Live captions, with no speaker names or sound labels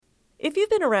If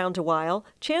you've been around a while,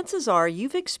 chances are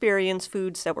you've experienced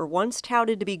foods that were once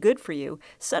touted to be good for you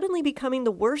suddenly becoming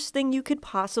the worst thing you could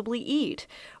possibly eat.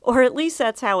 Or at least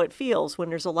that's how it feels when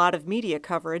there's a lot of media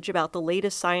coverage about the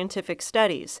latest scientific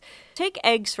studies. Take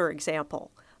eggs, for example.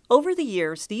 Over the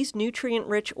years, these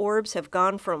nutrient-rich orbs have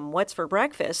gone from what's for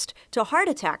breakfast to heart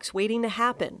attacks waiting to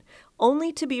happen,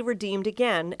 only to be redeemed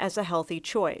again as a healthy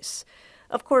choice.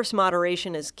 Of course,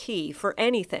 moderation is key for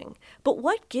anything, but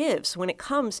what gives when it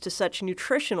comes to such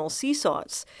nutritional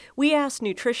seesaws? We asked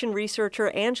nutrition researcher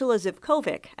Angela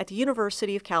Zivkovic at the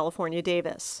University of California,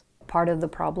 Davis. Part of the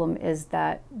problem is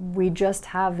that we just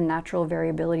have natural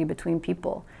variability between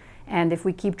people. And if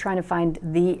we keep trying to find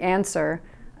the answer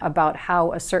about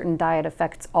how a certain diet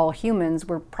affects all humans,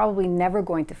 we're probably never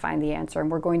going to find the answer,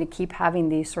 and we're going to keep having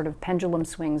these sort of pendulum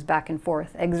swings back and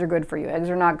forth. Eggs are good for you, eggs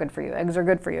are not good for you, eggs are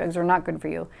good for you, eggs are not good for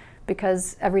you,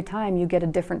 because every time you get a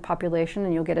different population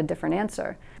and you'll get a different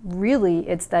answer. Really,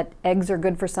 it's that eggs are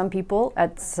good for some people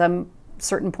at some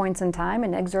certain points in time,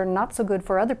 and eggs are not so good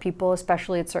for other people,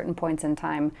 especially at certain points in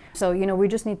time. So, we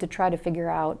just need to try to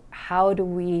figure out, how do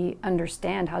we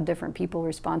understand how different people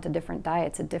respond to different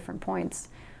diets at different points.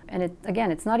 And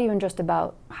it's not even just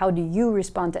about how do you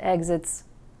respond to eggs, it's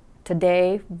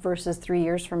today versus 3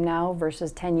 years from now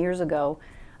versus 10 years ago.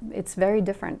 It's very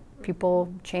different.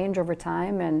 People change over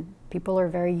time, and people are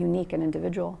very unique and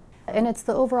individual. And it's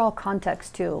the overall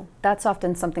context too. That's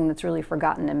often something that's really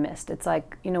forgotten and missed. It's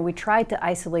like, we try to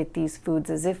isolate these foods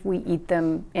as if we eat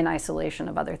them in isolation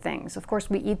of other things. Of course,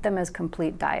 we eat them as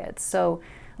complete diets. So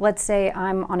let's say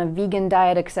I'm on a vegan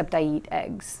diet except I eat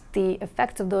eggs. The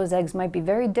effects of those eggs might be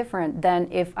very different than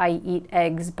if I eat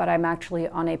eggs but I'm actually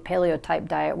on a paleo type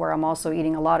diet where I'm also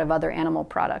eating a lot of other animal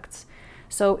products.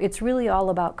 So it's really all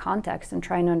about context and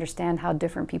trying to understand how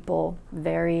different people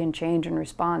vary and change and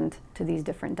respond to these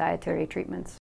different dietary treatments.